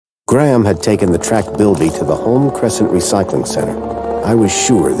Graham had taken the tracked Bilby to the Home Crescent Recycling Center. I was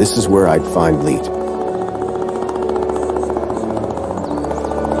sure this is where I'd find Leet.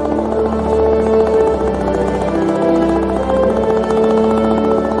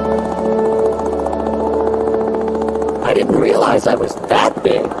 I didn't realize I was that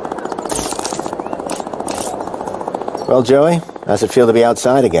big. Well, Joey, how's it feel to be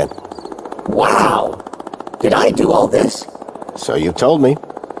outside again? Wow! Did I do all this? So you told me.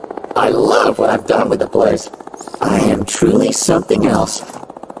 I love what I've done with the place. I am truly something else.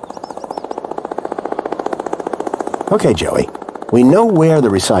 Okay, Joey. We know where the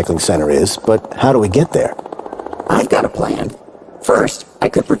recycling center is, but how do we get there? I've got a plan. First, I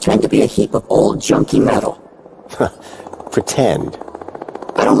could pretend to be a heap of old junky metal. Pretend.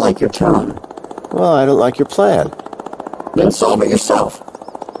 I don't like your tone. Well, I don't like your plan. Then solve it yourself.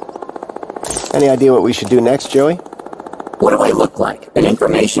 Any idea what we should do next, Joey? What do I look like? An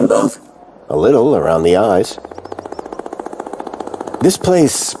information booth? A little, around the eyes. This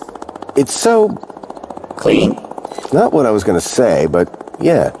place, it's so... Clean? Not what I was going to say, but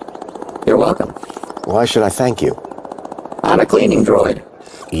yeah. You're welcome. Why should I thank you? I'm a cleaning droid.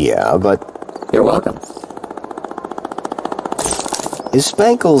 Yeah, but... You're welcome. Is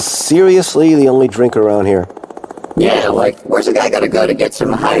Spankles seriously the only drink around here? Yeah, like, where's a guy gotta go to get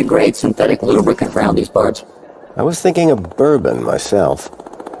some high-grade synthetic lubricant around these parts? I was thinking of bourbon myself.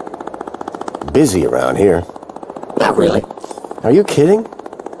 Busy around here. Not really. Are you kidding?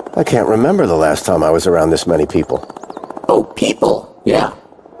 I can't remember the last time I was around this many people. Oh, people? Yeah.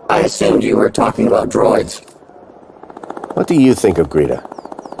 I assumed you were talking about droids. What do you think of Greta?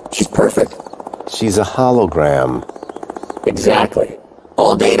 She's perfect. She's a hologram. Exactly.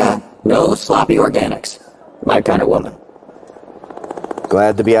 All data, no sloppy organics. My kind of woman.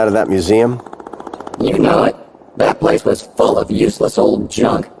 Glad to be out of that museum? You know it. That place was full of useless old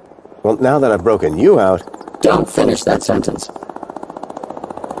junk. Well, now that I've broken you out... Don't finish that sentence.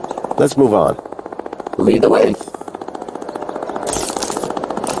 Let's move on. Lead the way.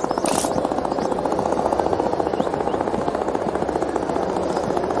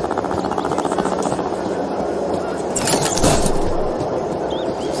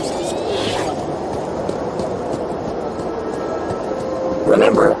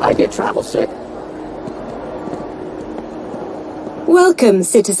 Remember, I get travel sick. Welcome,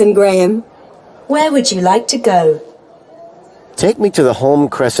 Citizen Graham. Where would you like to go? Take me to the Home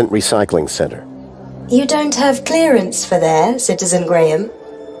Crescent Recycling Center. You don't have clearance for there, Citizen Graham.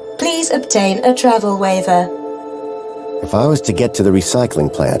 Please obtain a travel waiver. If I was to get to the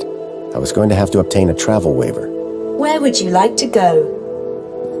recycling plant, I was going to have to obtain a travel waiver. Where would you like to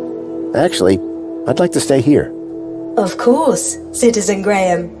go? Actually, I'd like to stay here. Of course, Citizen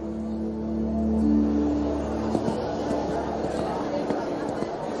Graham.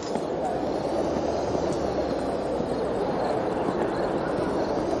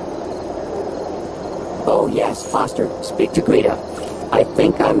 Oh yes, Foster, speak to Greta. I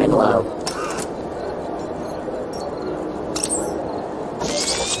think I'm in love.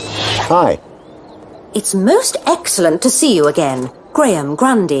 Hi. It's most excellent to see you again, Graham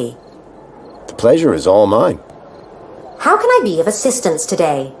Grundy. The pleasure is all mine. How can I be of assistance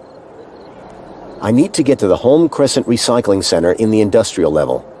today? I need to get to the Home Crescent Recycling Center in the industrial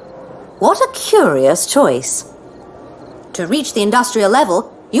level. What a curious choice. To reach the industrial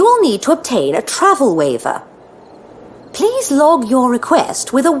level, you will need to obtain a travel waiver. Please log your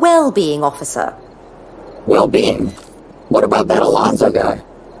request with a Wellbeing Officer. Well-being? What about that Alonzo guy?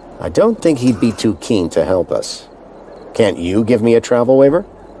 I don't think he'd be too keen to help us. Can't you give me a travel waiver?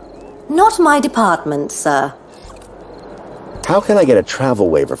 Not my department, sir. How can I get a travel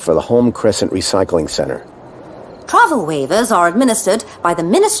waiver for the Home Crescent Recycling Center? Travel waivers are administered by the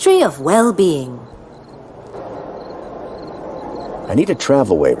Ministry of Well-being. I need a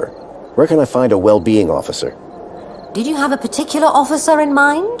travel waiver. Where can I find a well-being officer? Did you have a particular officer in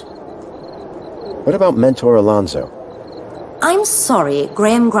mind? What about Mentor Alonzo? I'm sorry,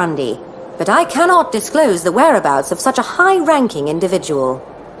 Graham Grundy, but I cannot disclose the whereabouts of such a high-ranking individual.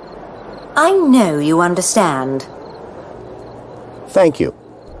 I know you understand. Thank you.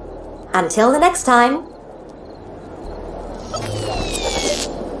 Until the next time.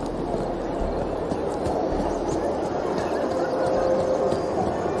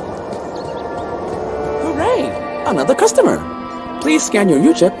 Hooray! Another customer! Please scan your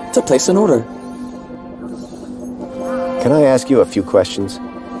U-chip to place an order. Can I ask you a few questions?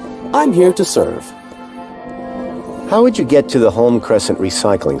 I'm here to serve. How would you get to the Home Crescent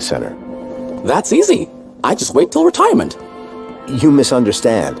Recycling Center? That's easy. I just wait till retirement. You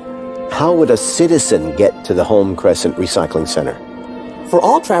misunderstand. How would a citizen get to the Home Crescent Recycling Center? For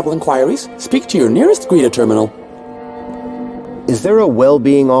all travel inquiries, speak to your nearest greeter terminal. Is there a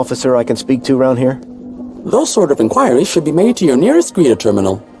well-being officer I can speak to around here? Those sort of inquiries should be made to your nearest greeter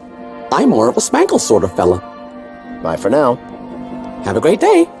terminal. I'm more of a spankle sort of fella. Bye for now. Have a great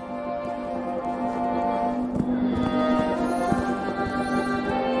day.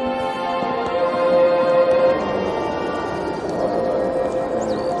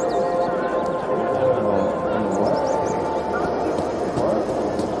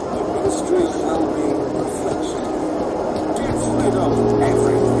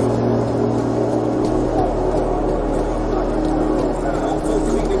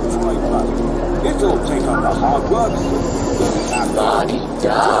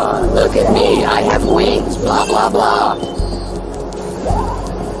 Look at me, I have wings, blah blah blah.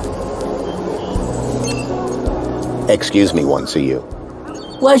 Excuse me once, are you?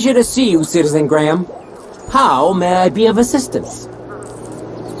 Pleasure to see you, Citizen Graham. How may I be of assistance?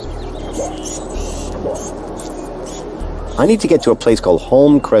 I need to get to a place called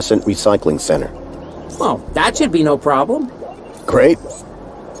Home Crescent Recycling Center. Well, that should be no problem. Great.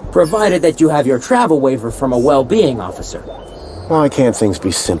 Provided that you have your travel waiver from a well-being officer. Why can't things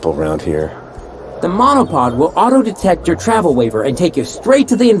be simple around here? The monopod will auto-detect your travel waiver and take you straight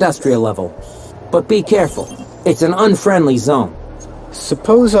to the industrial level. But be careful. It's an unfriendly zone.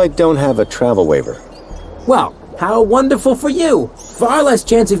 Suppose I don't have a travel waiver. Well, how wonderful for you. Far less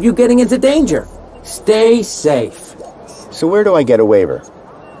chance of you getting into danger. Stay safe. So where do I get a waiver?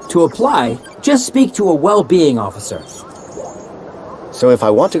 To apply, just speak to a well-being officer. So if I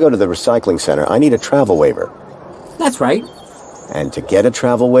want to go to the recycling center, I need a travel waiver. That's right. And to get a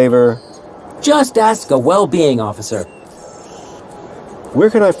travel waiver... Just ask a well-being officer. Where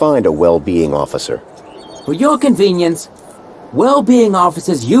can I find a well-being officer? For your convenience, well-being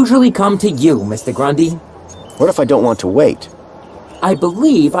officers usually come to you, Mr. Grundy. What if I don't want to wait? I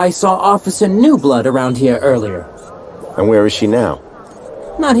believe I saw Officer Newblood around here earlier. And where is she now?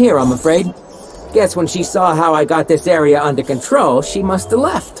 Not here, I'm afraid. Guess when she saw how I got this area under control, she must have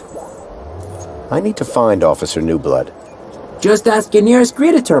left. I need to find Officer Newblood. Just ask your nearest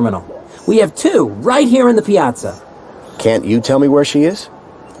greeter terminal. We have two right here in the Piazza. Can't you tell me where she is?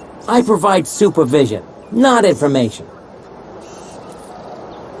 I provide supervision, not information.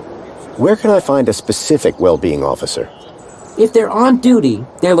 Where can I find a specific well-being officer? If they're on duty,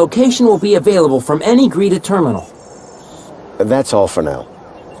 their location will be available from any greeter terminal. That's all for now.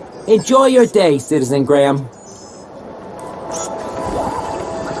 Enjoy your day, Citizen Graham.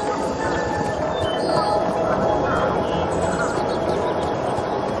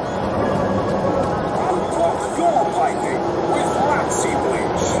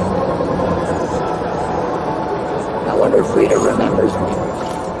 I wonder if Rita remembers me.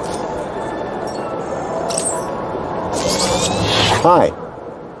 Hi.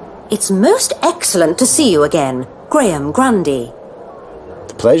 It's most excellent to see you again, Graham Grundy.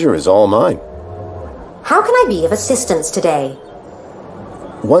 The pleasure is all mine. How can I be of assistance today?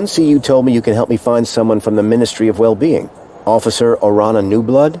 One CU told me you can help me find someone from the Ministry of Wellbeing. Officer Orana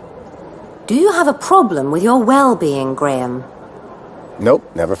Newblood? Do you have a problem with your well-being, Graham? Nope,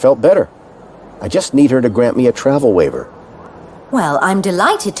 never felt better. I just need her to grant me a travel waiver. Well, I'm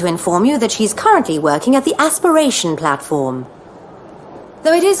delighted to inform you that she's currently working at the Aspiration Platform.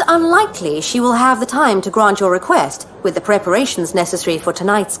 Though it is unlikely she will have the time to grant your request with the preparations necessary for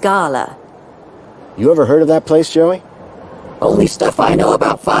tonight's gala. You ever heard of that place, Joey? Only stuff I know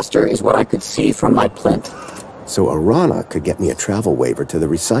about Foster is what I could see from my plinth. So Orana could get me a travel waiver to the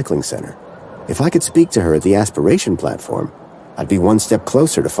recycling center. If I could speak to her at the Aspiration Platform, I'd be one step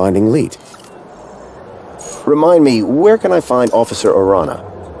closer to finding Leet. Remind me, where can I find Officer Orana?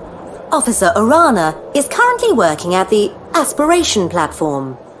 Officer Orana is currently working at the Aspiration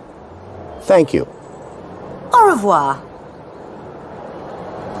Platform. Thank you. Au revoir.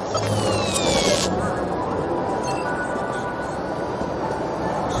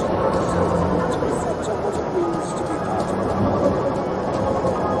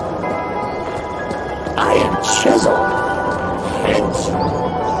 I am chiseled. Hence.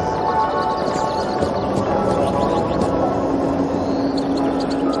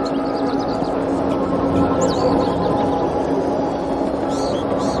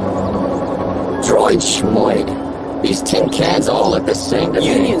 Droid schmoid. These tin cans all look the same to me.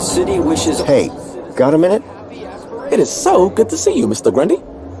 Union City wishes... Hey, got a minute? It is so good to see you, Mr. Grundy.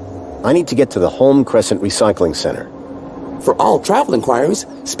 I need to get to the Home Crescent Recycling Center. For all travel inquiries,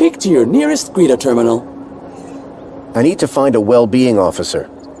 speak to your nearest greeter terminal. I need to find a well-being officer.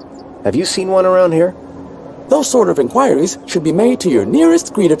 Have you seen one around here? Those sort of inquiries should be made to your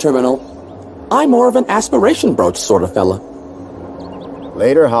nearest greeter terminal. I'm more of an Aspiration Brooch sort of fella.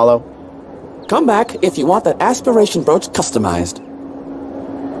 Later, Hollow. Come back if you want that aspiration brooch customized.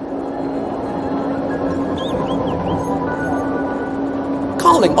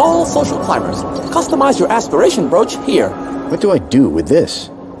 Calling all social climbers. Customize your aspiration brooch here. What do I do with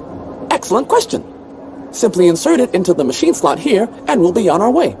this? Excellent question. Simply insert it into the machine slot here, and we'll be on our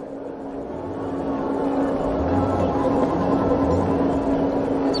way.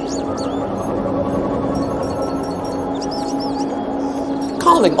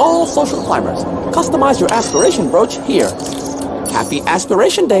 Calling all social climbers. Customize your aspiration brooch here. Happy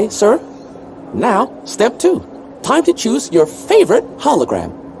Aspiration Day, sir. Now, step 2. Time to choose your favorite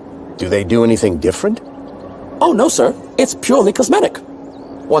hologram. Do they do anything different? Oh, no, sir. It's purely cosmetic.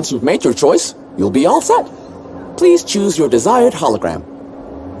 Once you've made your choice, you'll be all set. Please choose your desired hologram.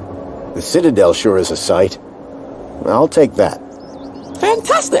 The Citadel sure is a sight. I'll take that.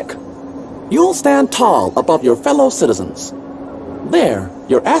 Fantastic! You'll stand tall above your fellow citizens. There,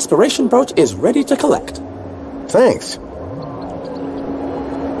 your aspiration brooch is ready to collect. Thanks.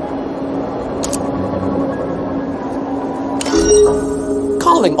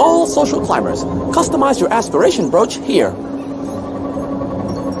 Calling all social climbers. Customize your aspiration brooch here.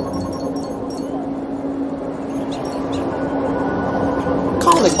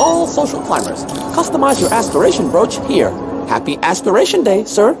 Calling all social climbers. Customize your aspiration brooch here. Happy Aspiration Day,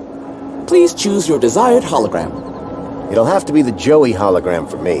 sir. Please choose your desired hologram. It'll have to be the Joey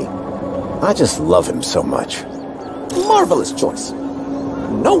hologram for me. I just love him so much. Marvelous choice.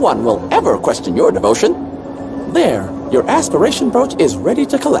 No one will ever question your devotion. There, your aspiration brooch is ready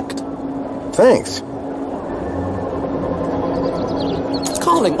to collect. Thanks.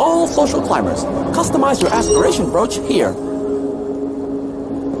 Calling all social climbers. Customize your aspiration brooch here.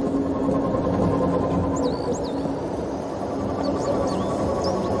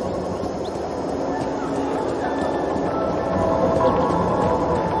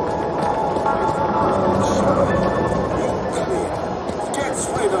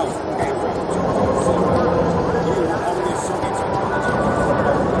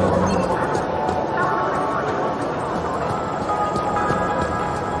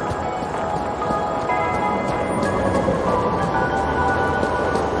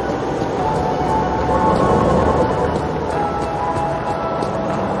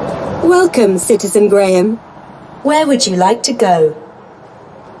 Welcome, Citizen Graham. Where would you like to go?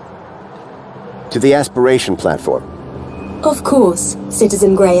 To the Aspiration Platform. Of course,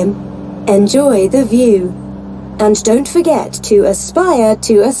 Citizen Graham. Enjoy the view. And don't forget to aspire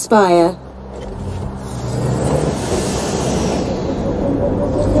to aspire.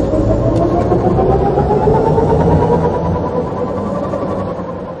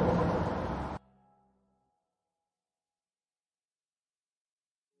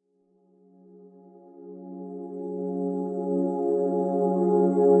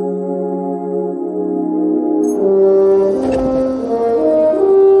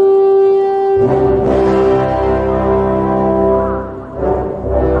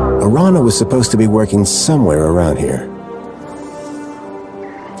 Orana was supposed to be working somewhere around here.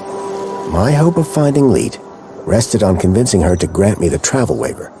 My hope of finding Leet rested on convincing her to grant me the travel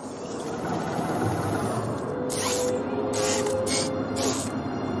waiver.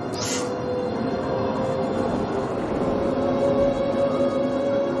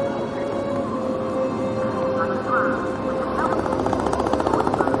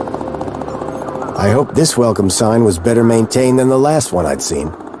 I hope this welcome sign was better maintained than the last one I'd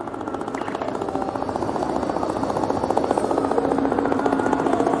seen.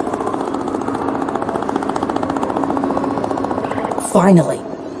 Finally.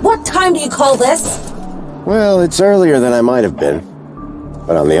 What time do you call this? Well, it's earlier than I might have been.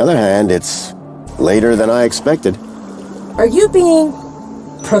 But on the other hand, it's later than I expected. Are you being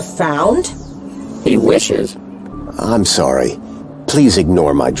profound? He wishes. I'm sorry. Please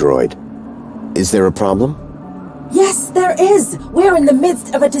ignore my droid. Is there a problem? Yes, there is. We're in the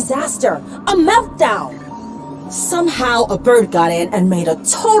midst of a disaster. A meltdown. Somehow a bird got in and made a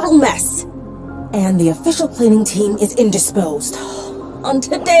total mess. And the official cleaning team is indisposed. On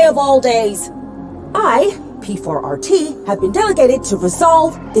today of all days. I, P4RT, have been delegated to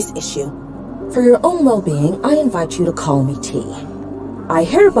resolve this issue. For your own well-being, I invite you to call me T. I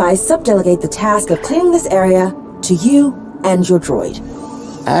hereby subdelegate the task of cleaning this area to you and your droid.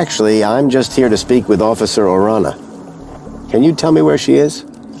 Actually, I'm just here to speak with Officer Orana. Can you tell me where she is?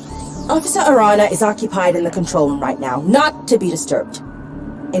 Officer Orana is occupied in the control room right now, not to be disturbed.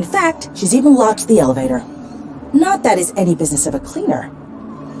 In fact, she's even locked the elevator. Not that it's any business of a cleaner.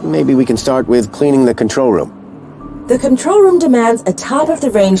 Maybe we can start with cleaning the control room. The control room demands a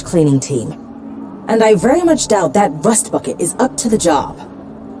top-of-the-range cleaning team. And I very much doubt that rust bucket is up to the job.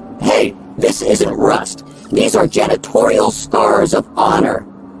 Hey, this isn't rust. These are janitorial scars of honor.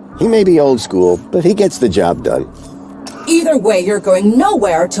 He may be old school, but he gets the job done. Either way, you're going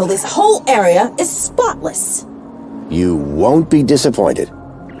nowhere till this whole area is spotless. You won't be disappointed.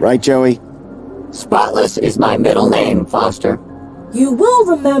 Right, Joey? Spotless is my middle name, Foster. You will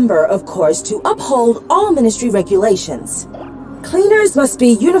remember, of course, to uphold all ministry regulations. Cleaners must be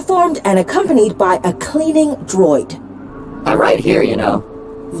uniformed and accompanied by a cleaning droid. I'm right here, you know.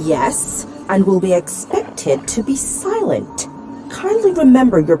 Yes, and will be expected to be silent. Kindly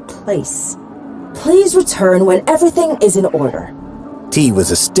remember your place. Please return when everything is in order. T was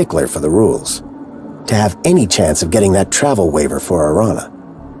a stickler for the rules. To have any chance of getting that travel waiver for Orana,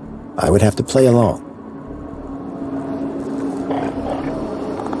 I would have to play along.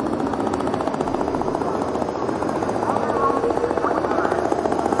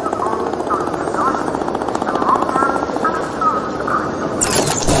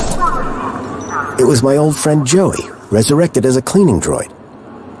 It was my old friend Joey, resurrected as a cleaning droid.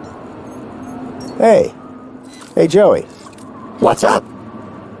 Hey. Hey, Joey. What's up?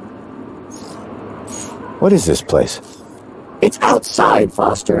 What is this place? It's outside,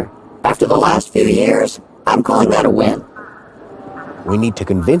 Foster. After the last few years, I'm calling that a win. We need to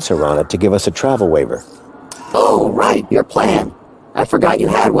convince Orana to give us a travel waiver. Oh, right, your plan. I forgot you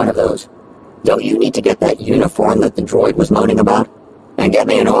had one of those. Don't you need to get that uniform that the droid was moaning about? And get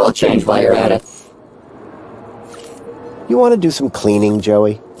me an oil change while you're at it. You want to do some cleaning,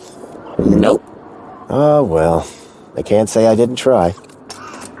 Joey? Nope. Oh, well. I can't say I didn't try.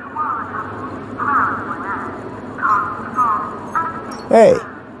 Hey.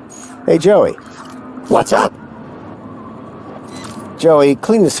 Hey, Joey. What's up? Joey,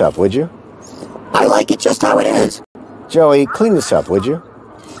 clean this up, would you? I like it just how it is. Joey, clean this up, would you?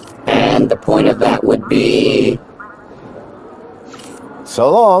 And the point of that would be...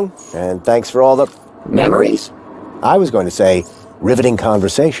 So long, and thanks for all the... memories? I was going to say, riveting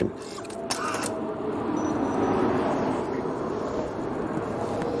conversation.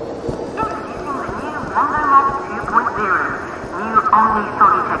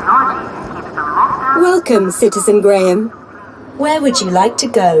 Welcome, Citizen Graham. Where would you like to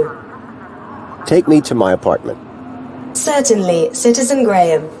go? Take me to my apartment. Certainly, Citizen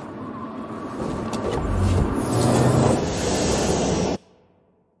Graham.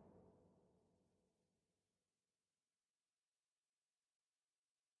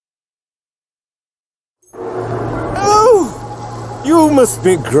 Oh, you must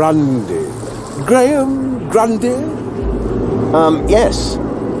be Grundy. Graham Grundy? Yes.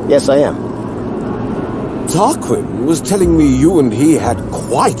 Yes, I am. Tarquin was telling me you and he had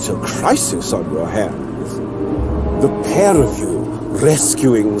quite a crisis on your hands. The pair of you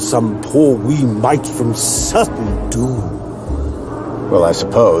rescuing some poor wee mite from certain doom. Well, I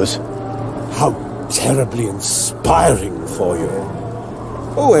suppose. How terribly inspiring for you.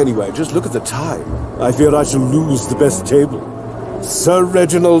 Oh, anyway, just look at the time. I fear I shall lose the best table. Sir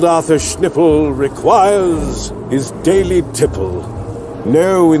Reginald Arthur Schnipple requires his daily tipple.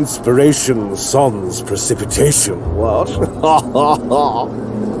 No inspiration sans precipitation, what?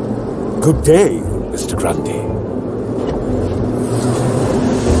 Good day, Mr. Grundy.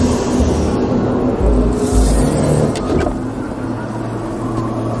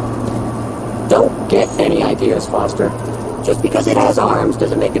 Don't get any ideas, Foster. Just because it has arms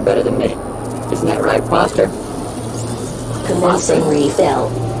doesn't make it better than me. Isn't that right, Foster? Commencing refill.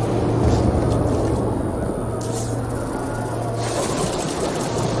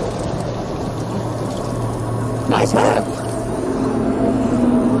 Nice hat.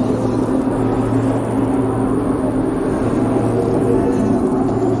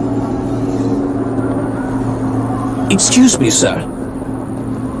 Excuse me, sir.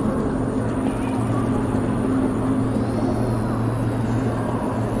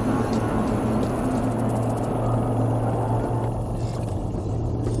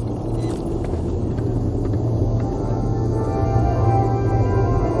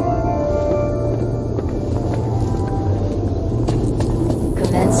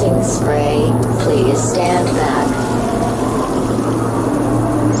 Commencing spray. Please stand back.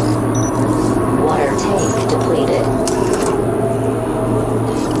 Water tank depleted.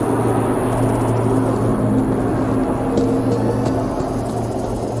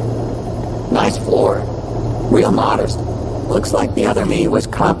 Nice floor. Real modest. Looks like the other me was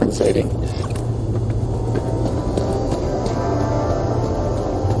compensating.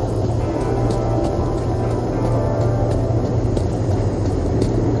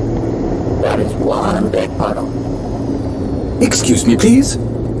 That is one big puddle. Excuse me, please.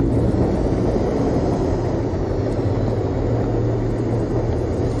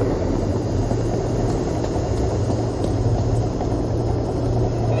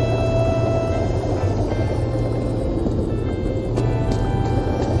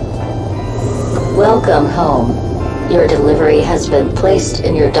 Welcome home. Your delivery has been placed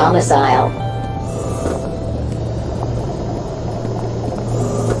in your domicile.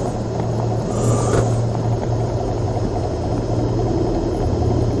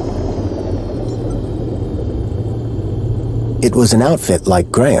 It was an outfit like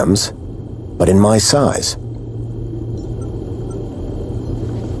Graham's, but in my size.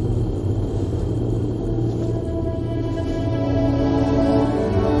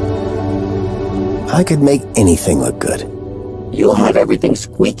 I could make anything look good. You'll have everything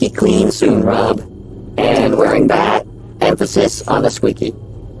squeaky clean soon, Rob. And wearing that, emphasis on the squeaky.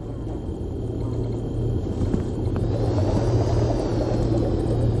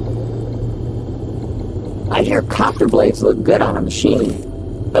 I hear copter blades look good on a machine.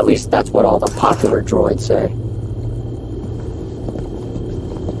 At least that's what all the popular droids say.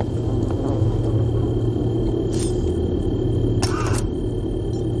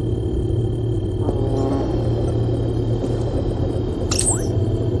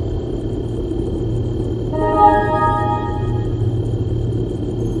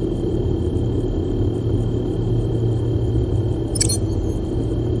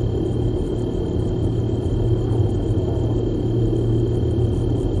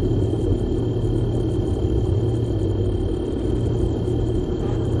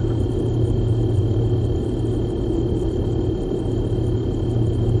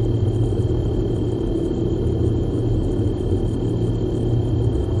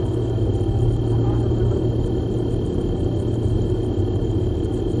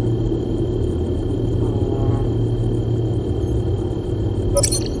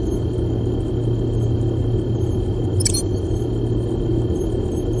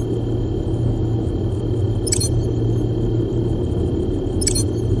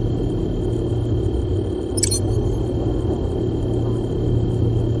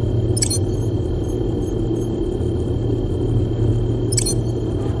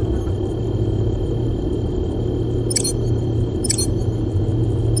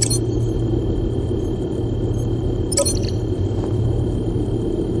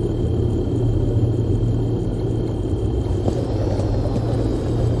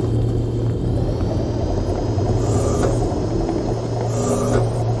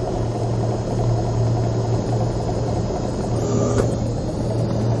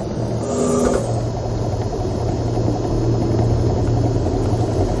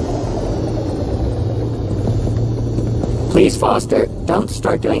 Please, Foster, don't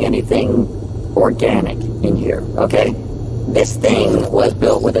start doing anything organic in here, okay? This thing was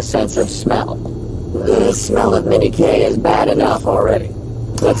built with a sense of smell. The smell of Mini K is bad enough already.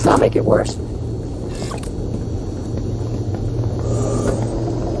 Let's not make it worse.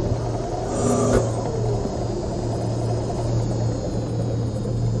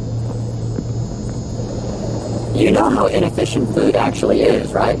 You know how inefficient food actually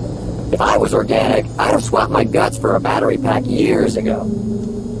is, right? If I was organic, I'd have swapped my guts for a battery pack years ago.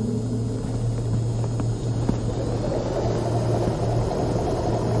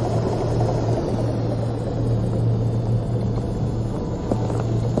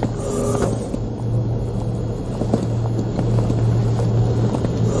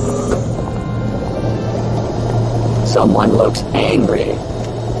 Someone looks angry.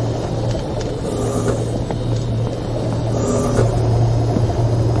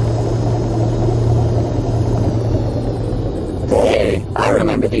 I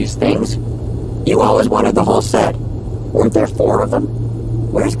remember these things. You always wanted the whole set. Weren't there 4 of them?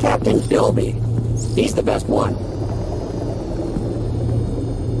 Where's Captain Bilby? He's the best one.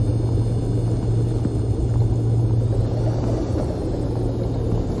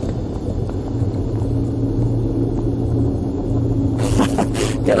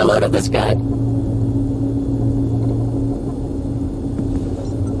 Get a load of this guy.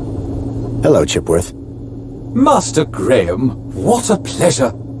 Hello, Chipworth. Master Graham, what a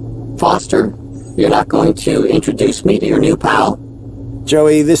pleasure. Foster, you're not going to introduce me to your new pal?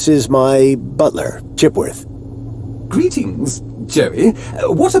 Joey, this is my butler, Chipworth. Greetings, Joey.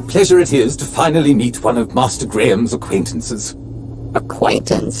 What a pleasure it is to finally meet one of Master Graham's acquaintances.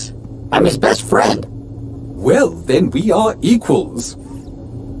 Acquaintance? I'm his best friend. Well, then we are equals.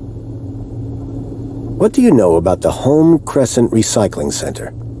 What do you know about the Home Crescent Recycling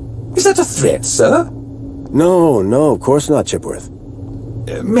Center? Is that a threat, sir? No, of course not, Chipworth.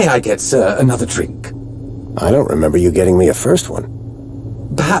 May I get, sir, another drink? I don't remember you getting me a first one.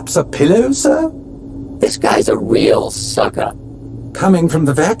 Perhaps a pillow, sir? This guy's a real sucker. Coming from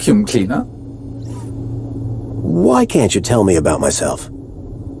the vacuum cleaner? Why can't you tell me about myself?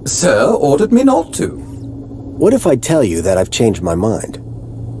 Sir ordered me not to. What if I tell you that I've changed my mind?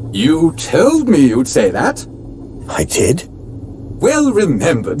 You told me you'd say that. I did? Well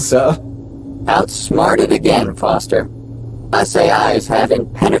remembered, sir. Outsmarted again, Foster. Us AIs have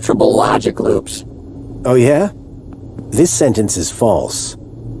impenetrable logic loops. Oh yeah? This sentence is false.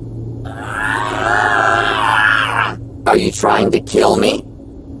 Are you trying to kill me?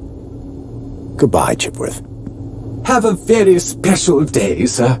 Goodbye, Chipworth. Have a very special day,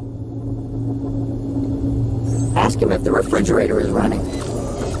 sir. Ask him if the refrigerator is running.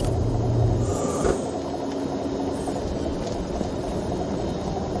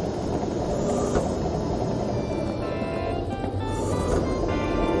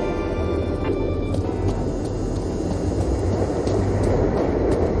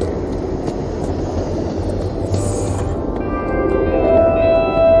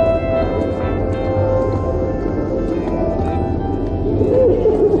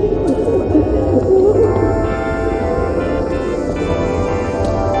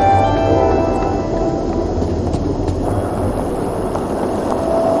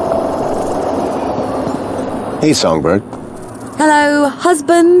 Hey, Songbird. Hello,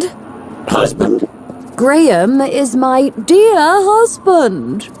 husband. Husband? Graham is my dear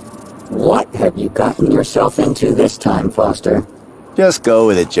husband. What have you gotten yourself into this time, Foster? Just go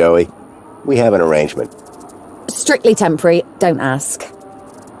with it, Joey. We have an arrangement. Strictly temporary, don't ask.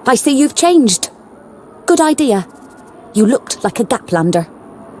 I see you've changed. Good idea. You looked like a Gaplander.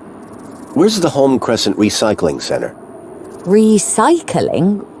 Where's the Home Crescent Recycling Center?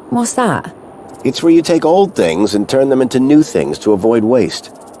 Recycling? What's that? It's where you take old things and turn them into new things to avoid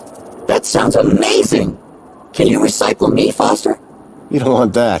waste. That sounds amazing! Can you recycle me, Foster? You don't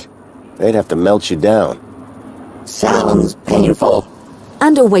want that. They'd have to melt you down. Sounds painful.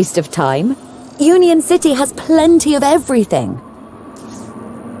 And a waste of time. Union City has plenty of everything.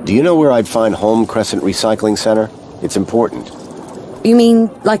 Do you know where I'd find Home Crescent Recycling Center? It's important. You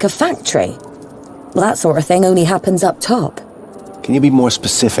mean like a factory? Well, that sort of thing only happens up top. Can you be more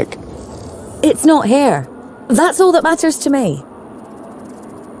specific? It's not here. That's all that matters to me.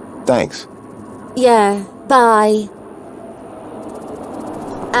 Thanks. Yeah, bye.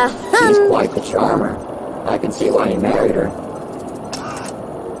 She's quite the charmer. I can see why you married her.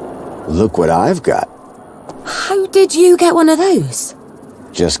 Look what I've got. How did you get one of those?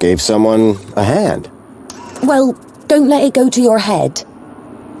 Just gave someone a hand. Well, don't let it go to your head.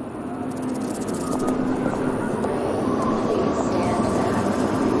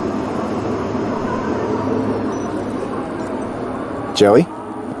 Joey?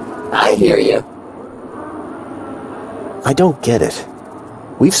 I hear you. I don't get it.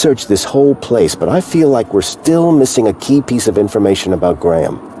 We've searched this whole place, but I feel like we're still missing a key piece of information about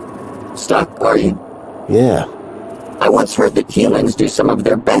Graham. Stuck, are you? Yeah. I once heard that humans do some of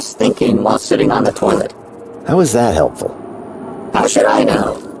their best thinking while sitting on the toilet. How is that helpful? How should I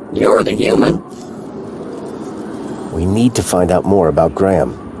know? You're the human. We need to find out more about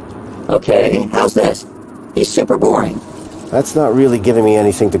Graham. Okay, how's this? He's super boring. That's not really giving me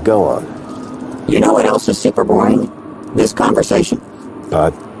anything to go on. You know what else is super boring? This conversation.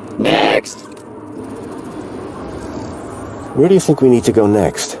 But Next. where do you think we need to go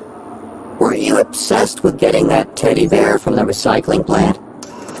next? Were you obsessed with getting that teddy bear from the recycling plant?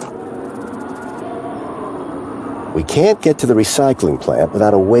 We can't get to the recycling plant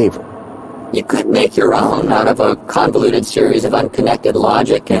without a waiver. You could make your own out of a convoluted series of unconnected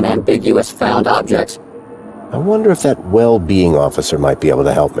logic and ambiguous found objects. I wonder if that Wellbeing Officer might be able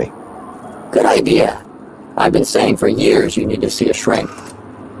to help me. Good idea. I've been saying for years you need to see a shrink.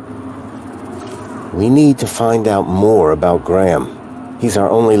 We need to find out more about Graham. He's our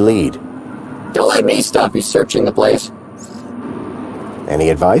only lead. Don't let me stop you searching the place. Any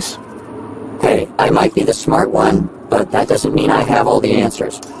advice? Hey, I might be the smart one, but that doesn't mean I have all the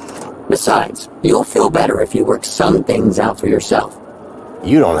answers. Besides, you'll feel better if you work some things out for yourself.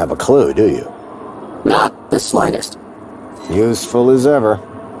 You don't have a clue, do you? Not the slightest. Useful as ever.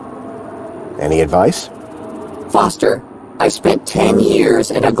 Any advice? Foster, I spent 10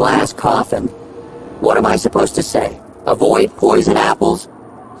 years in a glass coffin. What am I supposed to say? Avoid poison apples?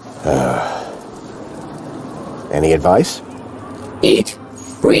 Any advice? Eat,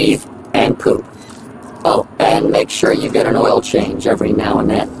 breathe, and poop. Oh, and make sure you get an oil change every now and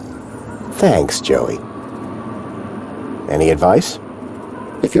then. Thanks, Joey. Any advice?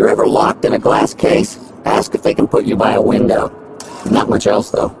 If you're ever locked in a glass case, ask if they can put you by a window. Not much else,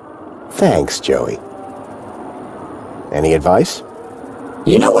 though. Thanks, Joey. Any advice?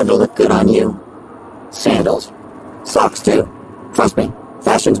 You know what'll look good on you? Sandals. Socks, too. Trust me,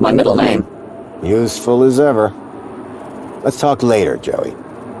 fashion's my middle name. Useful as ever. Let's talk later, Joey.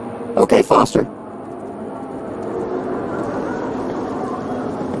 Okay, Foster.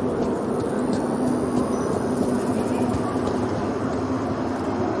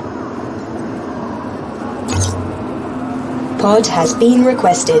 pod has been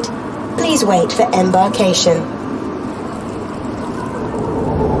requested. Please wait for embarkation.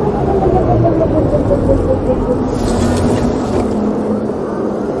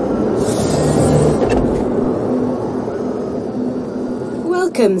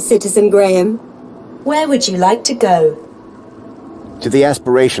 Welcome, Citizen Graham. Where would you like to go? To the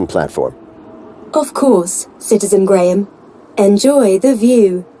Aspiration Platform. Of course, Citizen Graham. Enjoy the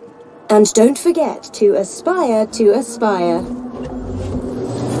view. And don't forget to aspire to aspire.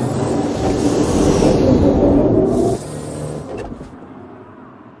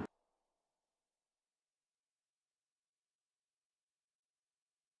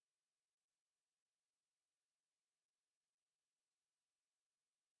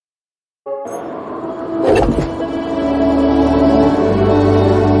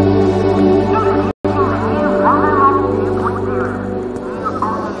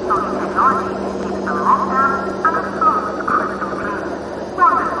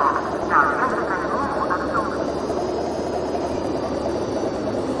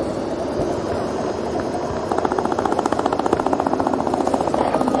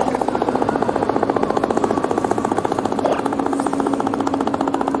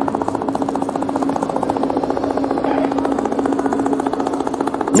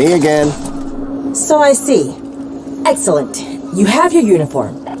 Me again. So I see. Excellent. You have your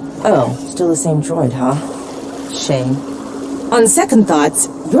uniform. Oh, still the same droid, huh? Shame. On second thoughts,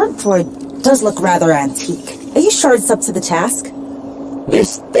 your droid does look rather antique. Are you sure it's up to the task?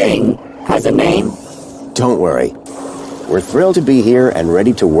 This thing has a name? Don't worry. We're thrilled to be here and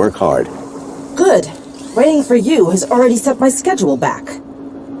ready to work hard. Good. Waiting for you has already set my schedule back.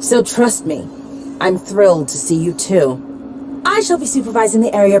 So trust me, I'm thrilled to see you too. I shall be supervising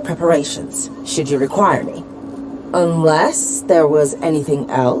the area preparations, should you require me. Unless there was anything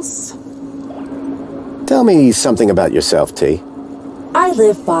else. Tell me something about yourself, T. I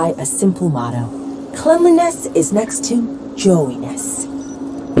live by a simple motto. Cleanliness is next to Joey-ness.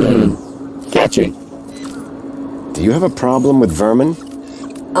 Catchy. Do you have a problem with vermin?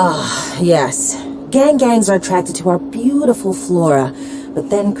 Yes. Gangs are attracted to our beautiful flora, but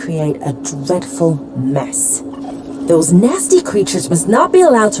then create a dreadful mess. Those nasty creatures must not be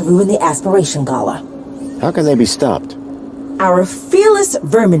allowed to ruin the Aspiration Gala. How can they be stopped? Our fearless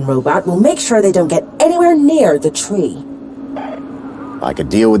vermin robot will make sure they don't get anywhere near the tree. I could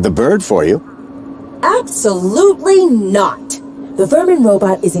deal with the bird for you. Absolutely not. The vermin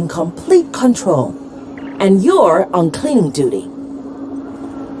robot is in complete control. And you're on cleaning duty.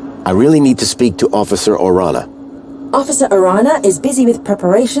 I really need to speak to Officer Orana. Officer Orana is busy with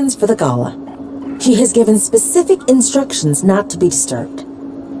preparations for the gala. She has given specific instructions not to be disturbed.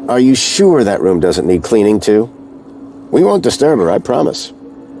 Are you sure that room doesn't need cleaning too? We won't disturb her, I promise.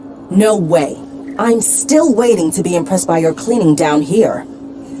 No way. I'm still waiting to be impressed by your cleaning down here.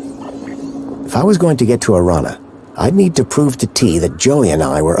 If I was going to get to Orana, I'd need to prove to T that Joey and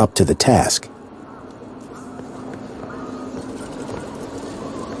I were up to the task.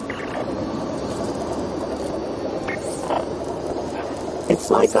 It's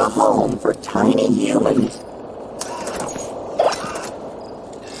like a home for tiny humans.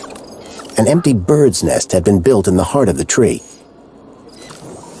 An empty bird's nest had been built in the heart of the tree.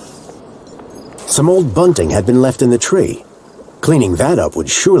 Some old bunting had been left in the tree. Cleaning that up would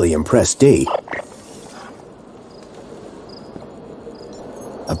surely impress D.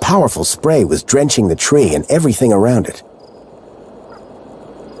 A powerful spray was drenching the tree and everything around it.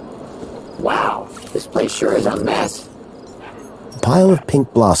 Wow, this place sure is a mess. A pile of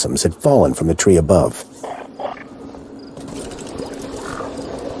pink blossoms had fallen from the tree above.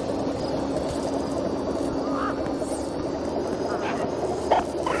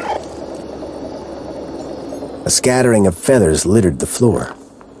 A scattering of feathers littered the floor.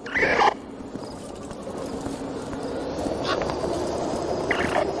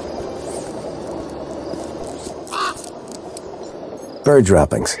 Bird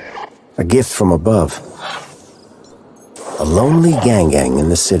droppings, a gift from above. A lonely gang in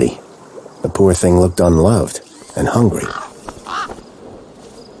the city. The poor thing looked unloved and hungry.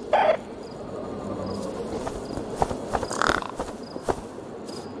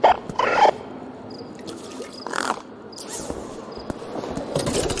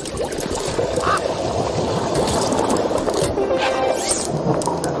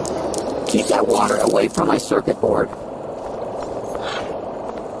 Keep that water away from my circuit board.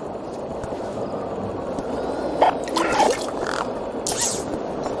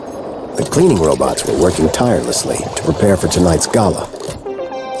 The cleaning robots were working tirelessly to prepare for tonight's gala.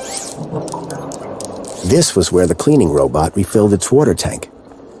 This was where the cleaning robot refilled its water tank.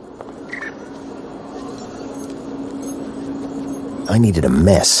 I needed a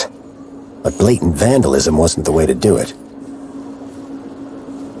mess. But blatant vandalism wasn't the way to do it.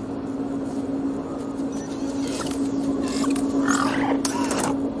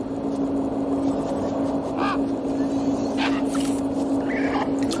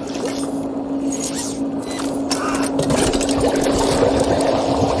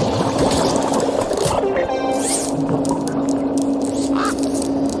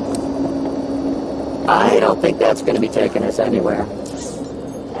 I don't think that's going to be taking us anywhere.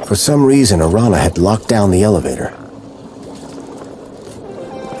 For some reason, Orana had locked down the elevator.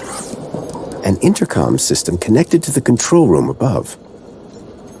 An intercom system connected to the control room above.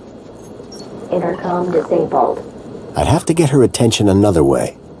 Intercom disabled. I'd have to get her attention another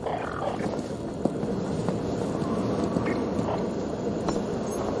way.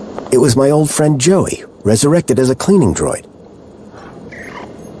 It was my old friend Joey, resurrected as a cleaning droid.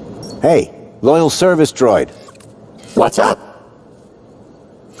 Hey, loyal service droid. What's up?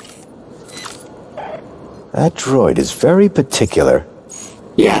 That droid is very particular.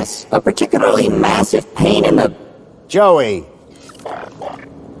 Yes, a particularly massive pain in the... Joey!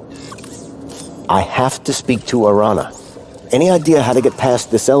 I have to speak to Orana. Any idea how to get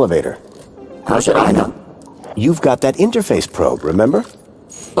past this elevator? How should I know? You've got that interface probe, remember?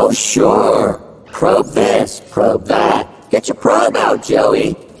 Oh, sure. Probe this, probe that. Get your probe out,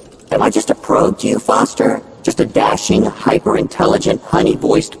 Joey. Am I just a probe to you, Foster? Just a dashing, hyper-intelligent,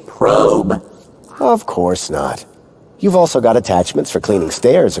 honey-voiced probe? Of course not. You've also got attachments for cleaning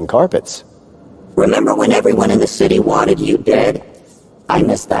stairs and carpets. Remember when everyone in the city wanted you dead? I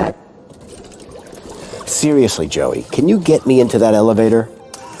miss that. Seriously, Joey, can you get me into that elevator?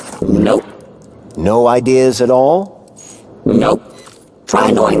 Nope. No ideas at all? Nope. Try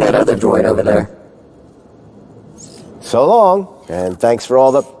annoying that other droid over there. So long, and thanks for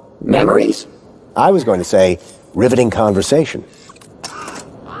all the... Memories? I was going to say, riveting conversation.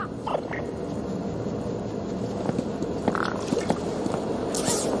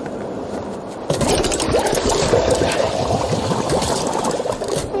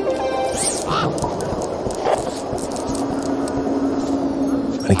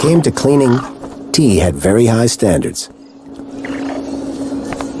 When it came to cleaning, T had very high standards.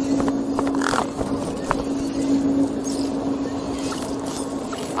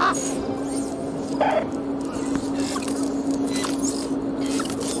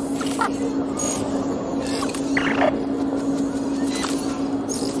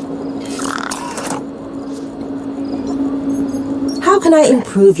 How can I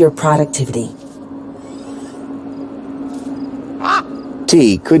improve your productivity?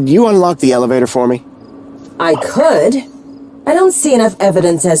 T, could you unlock the elevator for me? I could. I don't see enough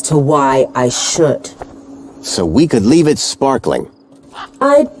evidence as to why I should. So we could leave it sparkling.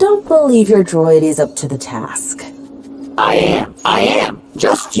 I don't believe your droid is up to the task. I am.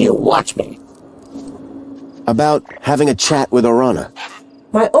 Just you watch me. About having a chat with Orana.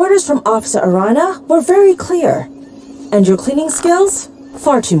 My orders from Officer Orana were very clear. And your cleaning skills?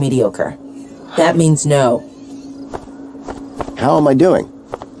 Far too mediocre. That means no. How am I doing?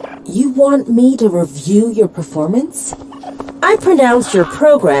 You want me to review your performance? I pronounced your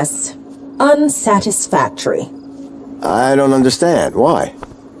progress unsatisfactory. I don't understand. Why?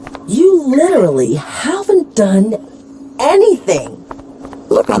 You literally haven't done anything.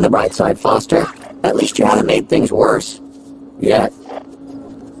 Look on the bright side, Foster. At least you haven't made things worse. Yet.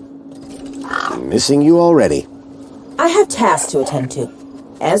 I'm missing you already. I have tasks to attend to.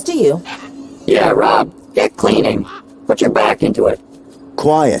 As do you. Yeah, Rob, get cleaning. Put your back into it.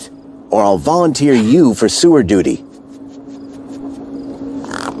 Quiet, or I'll volunteer you for sewer duty.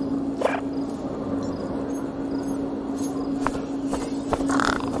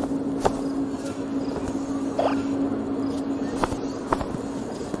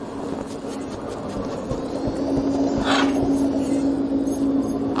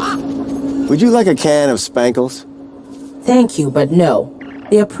 Would you like a can of Spankles? Thank you, but no.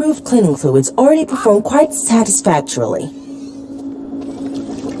 The approved cleaning fluids already perform quite satisfactorily.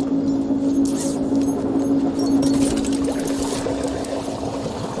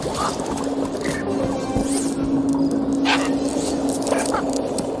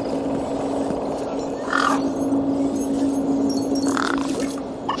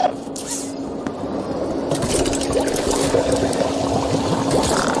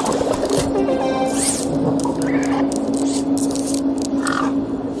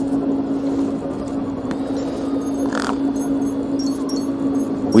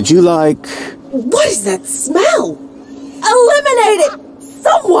 Would you like... What is that smell? Eliminate it!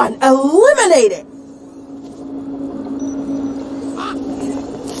 Someone eliminate it!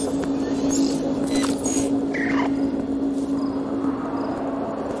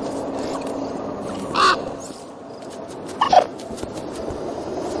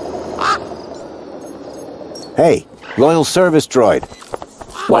 Loyal service droid.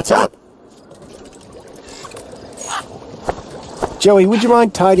 What's up? Joey, would you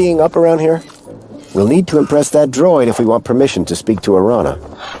mind tidying up around here? We'll need to impress that droid if we want permission to speak to Orana.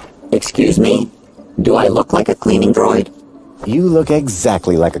 Excuse me? Do I look like a cleaning droid? You look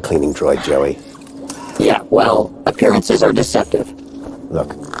exactly like a cleaning droid, Joey. Yeah, well, appearances are deceptive.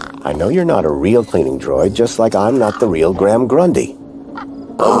 Look, I know you're not a real cleaning droid, just like I'm not the real Graham Grundy.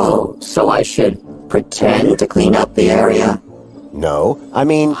 Oh, so I should pretend to clean up the area? No, I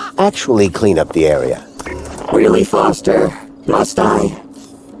mean actually clean up the area. Really, Foster? Must I?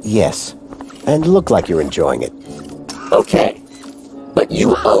 Yes, and look like you're enjoying it. Okay, but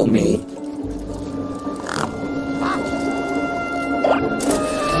you owe me.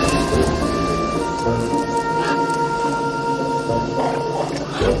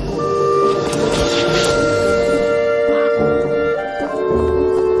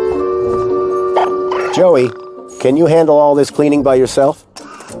 Joey, can you handle all this cleaning by yourself?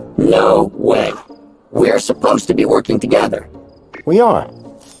 No way. We're supposed to be working together. We are.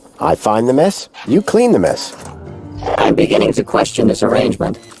 I find the mess, you clean the mess. I'm beginning to question this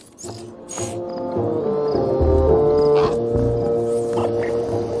arrangement.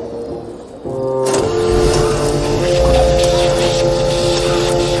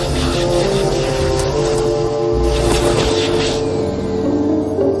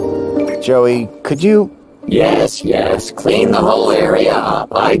 Joey, could you... Yes, clean the whole area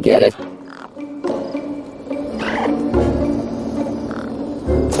up. I get it.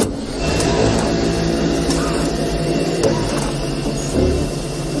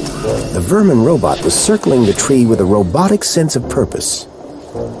 The vermin robot was circling the tree with a robotic sense of purpose.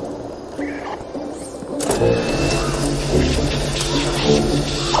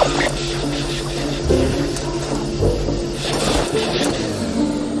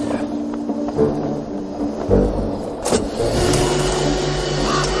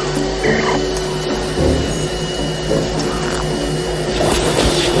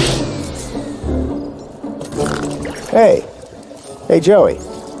 Hey, Joey.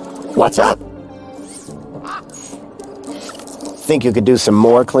 What's up? Think you could do some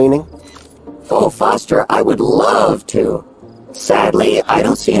more cleaning? Oh, Foster, I would love to. Sadly, I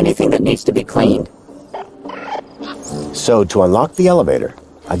don't see anything that needs to be cleaned. So, to unlock the elevator,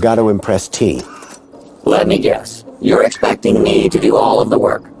 I got to impress T. Let me guess. You're expecting me to do all of the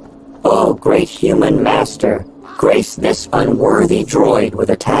work. Oh, great human master, grace this unworthy droid with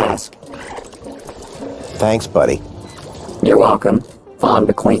a task. Thanks, buddy. You're welcome. Fond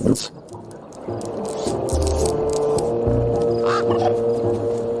acquaintance.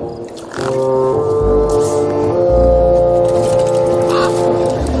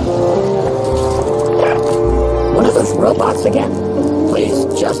 One of those robots again? Please,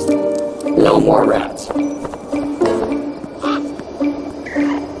 just no more rats.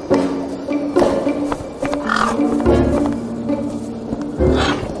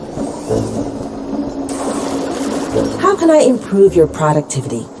 How can I improve your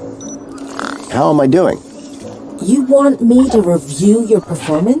productivity? How am I doing? You want me to review your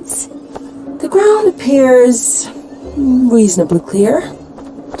performance? The ground appears reasonably clear.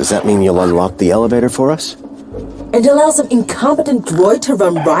 Does that mean you'll unlock the elevator for us? And allow some incompetent droid to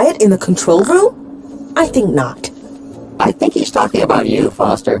run riot in the control room? I think not. I think he's talking about you,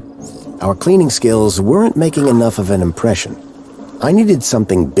 Foster. Our cleaning skills weren't making enough of an impression. I needed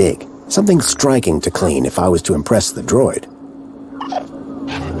something big, something striking to clean if I was to impress the droid.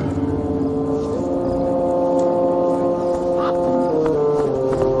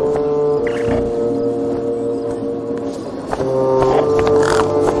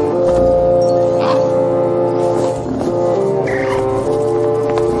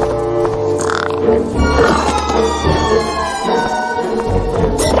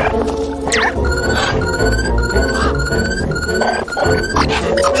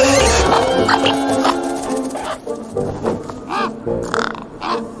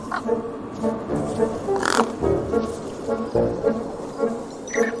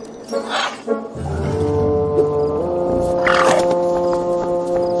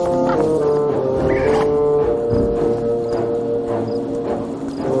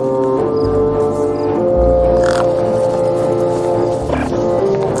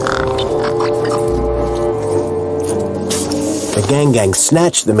 Gang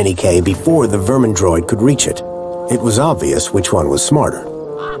snatched the Mini-K before the vermin droid could reach it. It was obvious which one was smarter.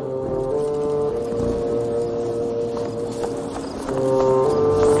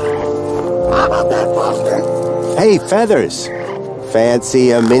 How about that, Foster? Hey, Feathers!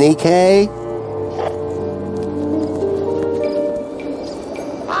 Fancy a Mini-K?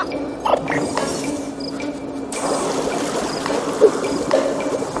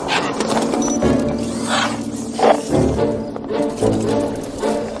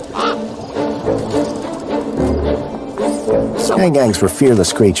 Gangangs were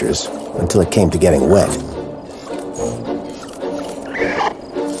fearless creatures, until it came to getting wet.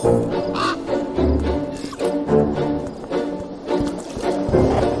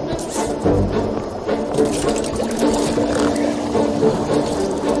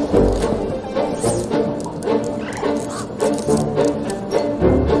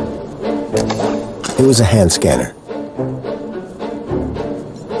 It was a hand scanner.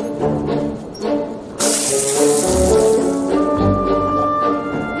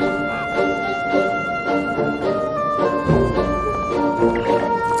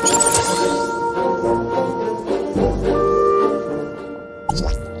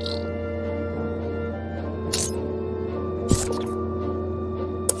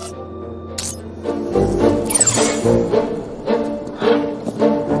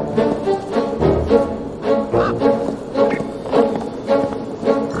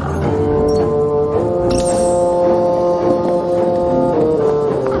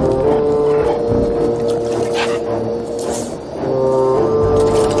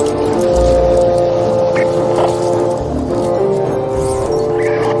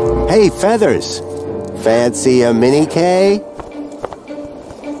 Hey, Feathers! Fancy a mini K?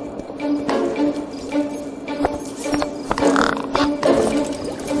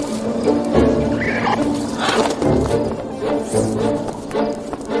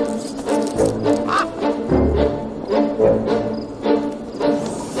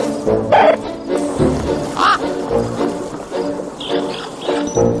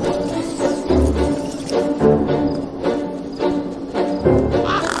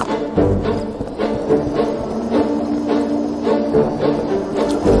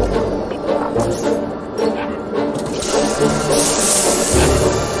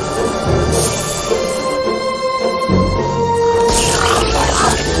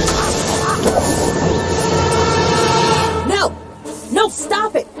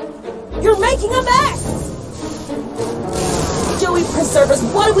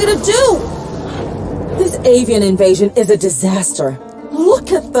 Avian invasion is a disaster.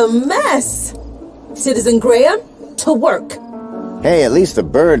 Look at the mess! Citizen Graham, to work. Hey, at least the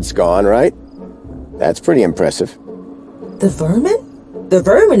bird's gone, right? That's pretty impressive. The vermin? The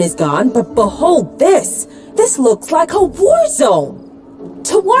vermin is gone, but behold this! This looks like a war zone!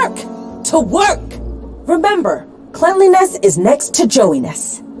 To work! To work! Remember, cleanliness is next to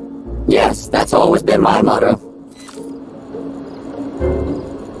Joey-ness. Yes, that's always been my motto.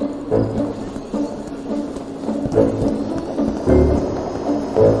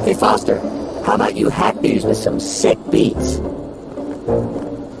 Hey, Foster, how about you hack these with some sick beats?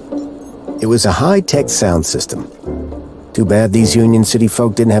 It was a high-tech sound system. Too bad these Union City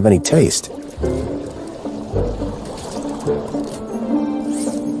folk didn't have any taste.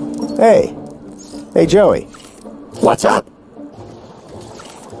 Hey. Hey, Joey. What's up?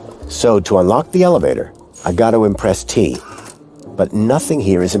 So, to unlock the elevator, I got to impress T. But nothing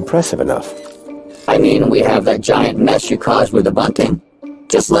here is impressive enough. I mean, we have that giant mess you caused with the bunting.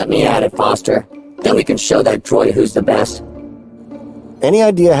 Just let me at it, Foster. Then we can show that droid who's the best. Any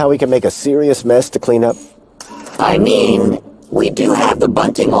idea how we can make a serious mess to clean up? I mean, we do have the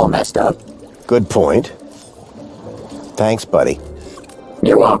bunting all messed up. Good point. Thanks, buddy.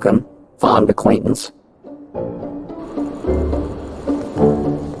 You're welcome, fond acquaintance.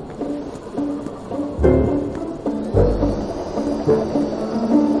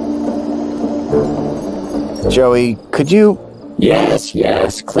 Joey, could you...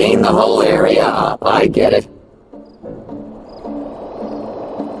 Yes, clean the whole area up, I get it.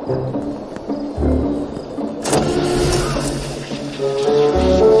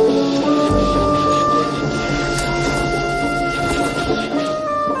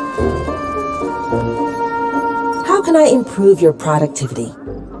 How can I improve your productivity?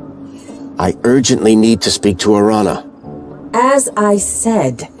 I urgently need to speak to Orana. As I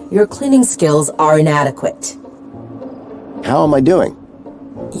said, your cleaning skills are inadequate. How am I doing?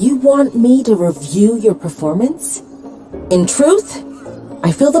 You want me to review your performance? In truth,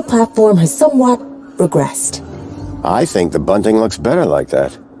 I feel the platform has somewhat regressed. I think the bunting looks better like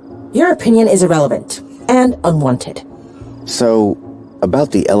that. Your opinion is irrelevant and unwanted. So,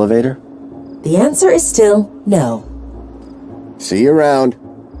 about the elevator? The answer is still no. See you around.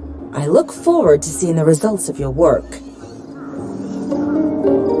 I look forward to seeing the results of your work.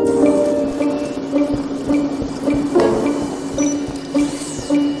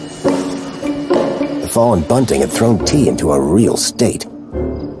 The fallen bunting had thrown T into a real state.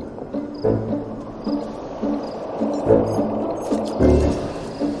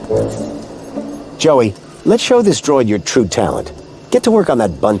 Joey, let's show this droid your true talent. Get to work on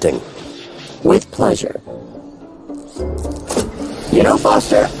that bunting. With pleasure. You know,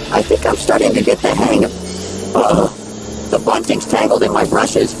 Foster, I think I'm starting to get the hang of... The bunting's tangled in my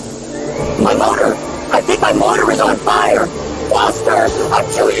brushes. My motor! I think my motor is on fire! Foster, I'm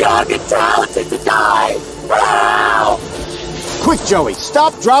too young and talented to die! Ow! Quick, Joey,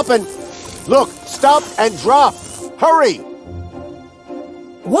 stop, drop, and... Look, stop and drop! Hurry!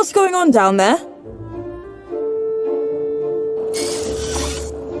 What's going on down there?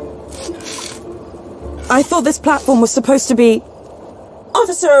 I thought this platform was supposed to be...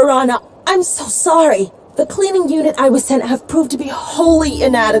 Officer Orana, I'm so sorry. The cleaning unit I was sent have proved to be wholly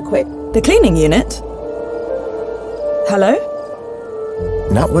inadequate. The cleaning unit? Hello?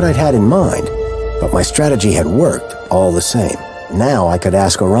 Not what I'd had in mind, but my strategy had worked all the same. Now I could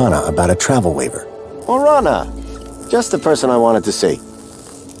ask Orana about a travel waiver. Orana! Just the person I wanted to see.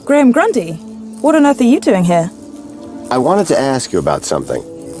 Graham Grundy? What on earth are you doing here? I wanted to ask you about something,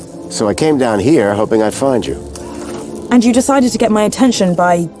 so I came down here hoping I'd find you. And you decided to get my attention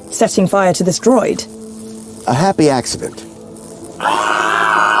by setting fire to this droid? A happy accident.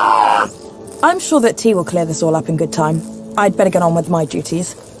 I'm sure that T will clear this all up in good time. I'd better get on with my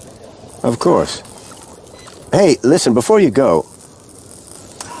duties. Of course. Hey, listen, before you go...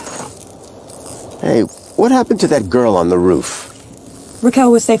 Hey, what happened to that girl on the roof?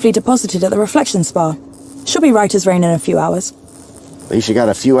 Raquel was safely deposited at the Reflection Spa. She'll be right as rain in a few hours. At least you got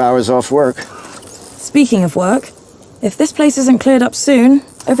a few hours off work. Speaking of work, if this place isn't cleared up soon,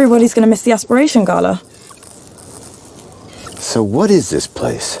 everybody's going to miss the Aspiration Gala. So what is this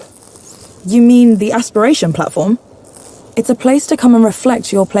place? You mean the Aspiration Platform? It's a place to come and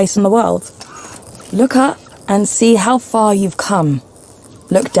reflect your place in the world. Look up and see how far you've come.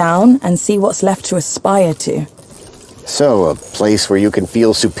 Look down and see what's left to aspire to. So, a place where you can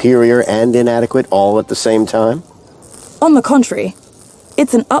feel superior and inadequate all at the same time? On the contrary,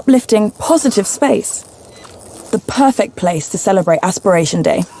 it's an uplifting, positive space. The perfect place to celebrate Aspiration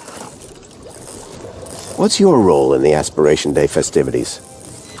Day. What's your role in the Aspiration Day festivities?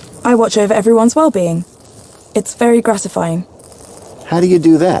 I watch over everyone's well-being. It's very gratifying. How do you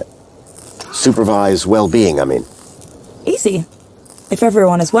do that? Supervise well-being, I mean. Easy. If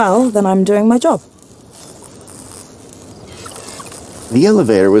everyone is well, then I'm doing my job. The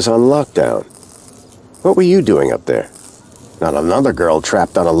elevator was on lockdown. What were you doing up there? Not another girl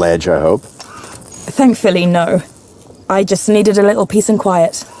trapped on a ledge, I hope. Thankfully, no. I just needed a little peace and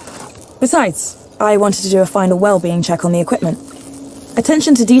quiet. Besides, I wanted to do a final well-being check on the equipment.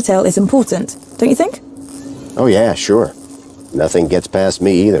 Attention to detail is important, don't you think? Oh yeah, sure. Nothing gets past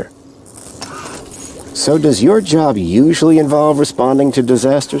me either. So does your job usually involve responding to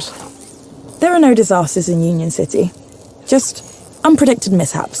disasters? There are no disasters in Union City. Just unpredicted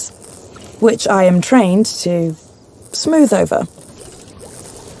mishaps, which I am trained to smooth over.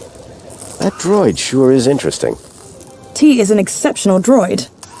 That droid sure is interesting. T is an exceptional droid.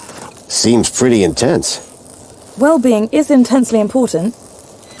 Seems pretty intense. Well-being is intensely important,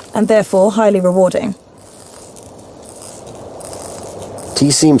 and therefore highly rewarding.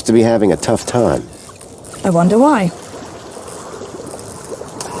 T seems to be having a tough time. I wonder why.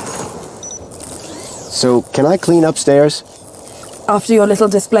 So, can I clean upstairs? After your little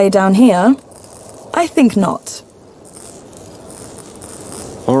display down here, I think not.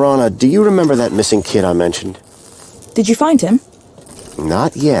 Orana, do you remember that missing kid I mentioned? Did you find him?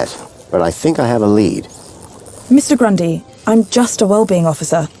 Not yet, but I think I have a lead. Mr. Grundy, I'm just a well-being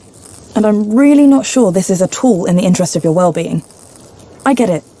officer, and I'm really not sure this is at all in the interest of your well-being. I get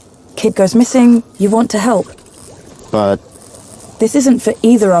it. Kid goes missing, you want to help. But... This isn't for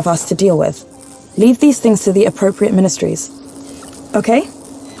either of us to deal with. Leave these things to the appropriate ministries. Okay?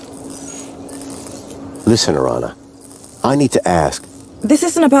 Listen, Orana. I need to ask. This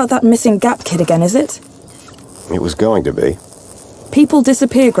isn't about that missing Gap kid again, is it? It was going to be. People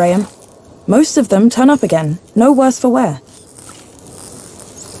disappear, Graham. Most of them turn up again, no worse for wear.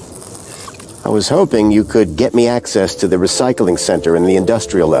 I was hoping you could get me access to the recycling center in the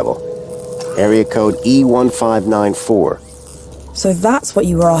industrial level. Area code E1594. So that's what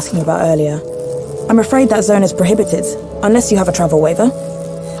you were asking about earlier. I'm afraid that zone is prohibited, unless you have a travel waiver.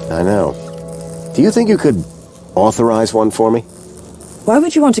 I know. Do you think you could authorize one for me? Why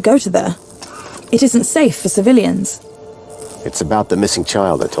would you want to go to there? It isn't safe for civilians. It's about the missing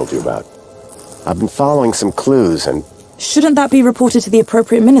child I told you about. I've been following some clues and... Shouldn't that be reported to the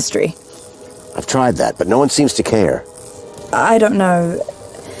appropriate ministry? I've tried that, but no one seems to care. I don't know.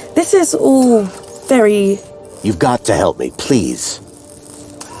 This is all very... You've got to help me, please.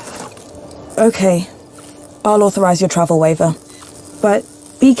 Okay. I'll authorize your travel waiver. But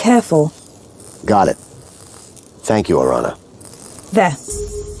be careful. Got it. Thank you, Orana. There.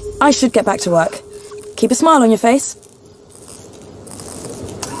 I should get back to work. Keep a smile on your face.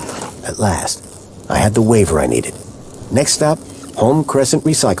 At last, I had the waiver I needed. Next stop, Home Crescent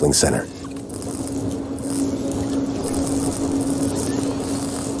Recycling Center.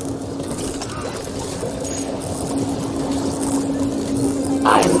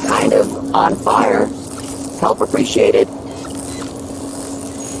 I'm kind of on fire. Help appreciated.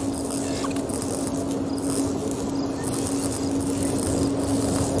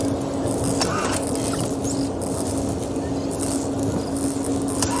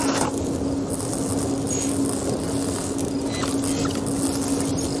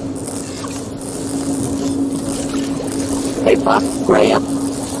 Hey, Buck, Graham.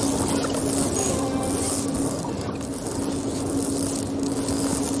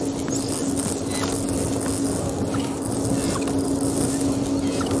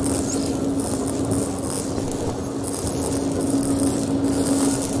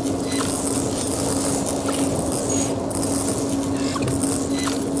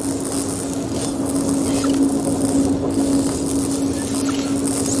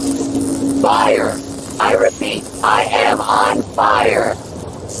 Fire! I repeat, I am on fire!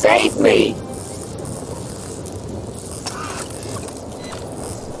 Save me!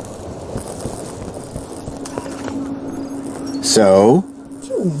 So?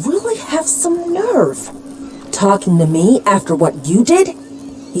 You really have some nerve. Talking to me after what you did?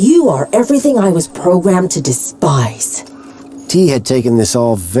 You are everything I was programmed to despise. T had taken this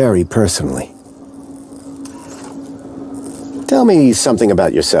all very personally. Tell me something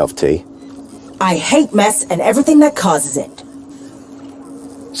about yourself, T. I hate mess and everything that causes it.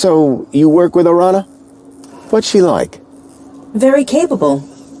 So, you work with Orana? What's she like? Very capable.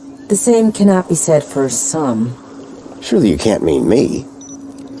 The same cannot be said for some. Surely you can't mean me.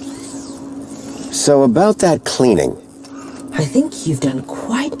 So about that cleaning. I think you've done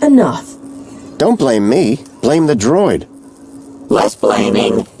quite enough. Don't blame me. Blame the droid. Less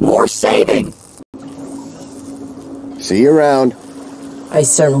blaming, more saving. See you around. I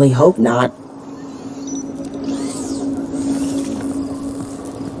certainly hope not.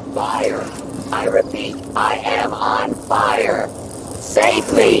 Fire! I repeat, I am on fire!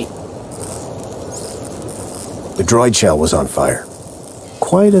 Save me! The droid shell was on fire.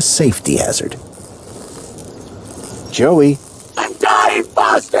 Quite a safety hazard. Joey. I'm dying,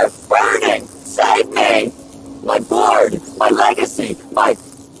 Foster! Burning! Save me! My board! My legacy! My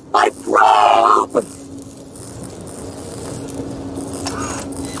probe!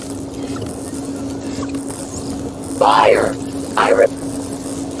 Fire! I repeat.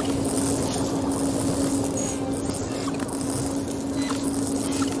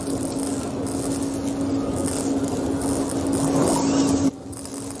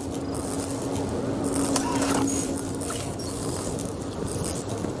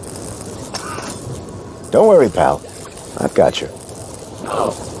 Don't worry, pal. I've got you.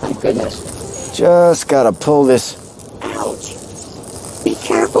 Oh, thank goodness. Just gotta pull this. Ouch. Be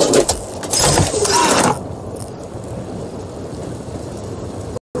careful with...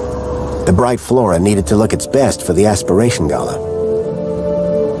 The bright flora needed to look its best for the Aspiration Gala.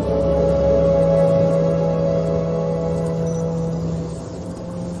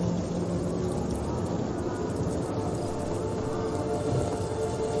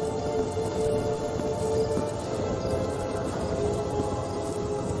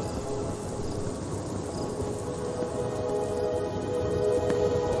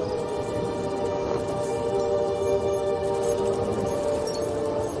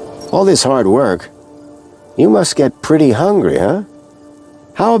 All this hard work, you must get pretty hungry, huh?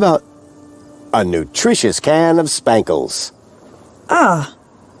 How about a nutritious can of Spankles? Ah,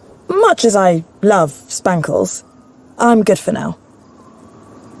 much as I love Spankles, I'm good for now.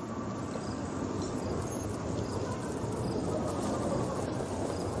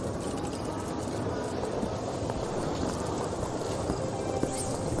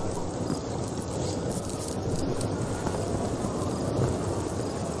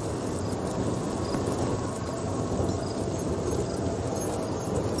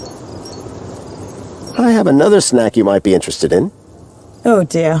 I have another snack you might be interested in. Oh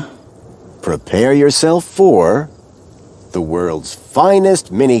dear. Prepare yourself for the world's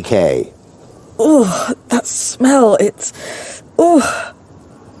finest mini K. Oh, that smell, it's... Oh.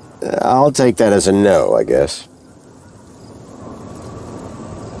 I'll take that as a no, I guess.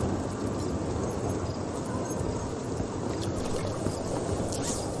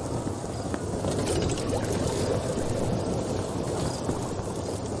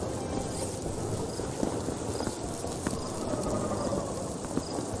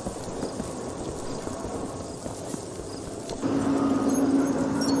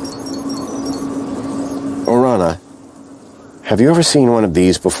 Orana, have you ever seen one of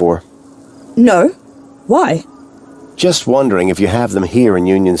these before? No. Why? Just wondering if you have them here in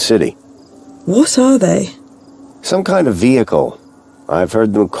Union City. What are they? Some kind of vehicle. I've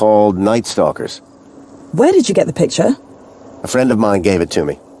heard them called Night Stalkers. Where did you get the picture? A friend of mine gave it to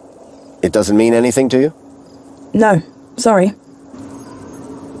me. It doesn't mean anything to you? No, sorry.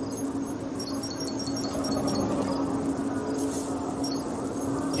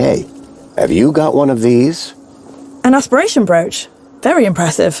 Hey, have you got one of these? An aspiration brooch. Very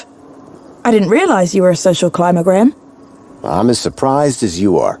impressive. I didn't realize you were a social climber, Graham. I'm as surprised as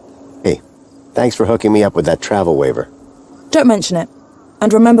you are. Hey, thanks for hooking me up with that travel waiver. Don't mention it.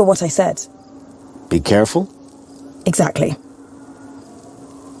 And remember what I said. Be careful. Exactly.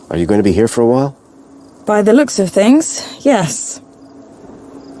 Are you going to be here for a while? By the looks of things, yes.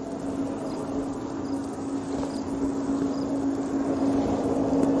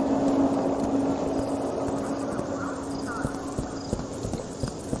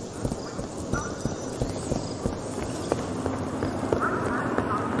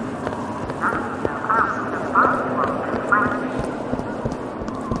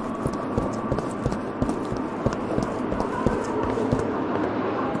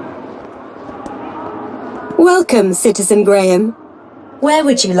 Welcome, Citizen Graham. Where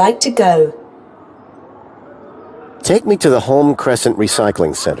would you like to go? Take me to the Home Crescent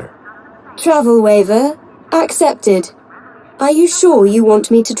Recycling Center. Travel waiver accepted. Are you sure you want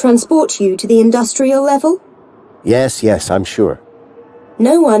me to transport you to the industrial level? Yes, I'm sure.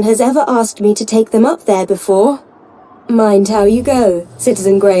 No one has ever asked me to take them up there before. Mind how you go,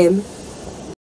 Citizen Graham.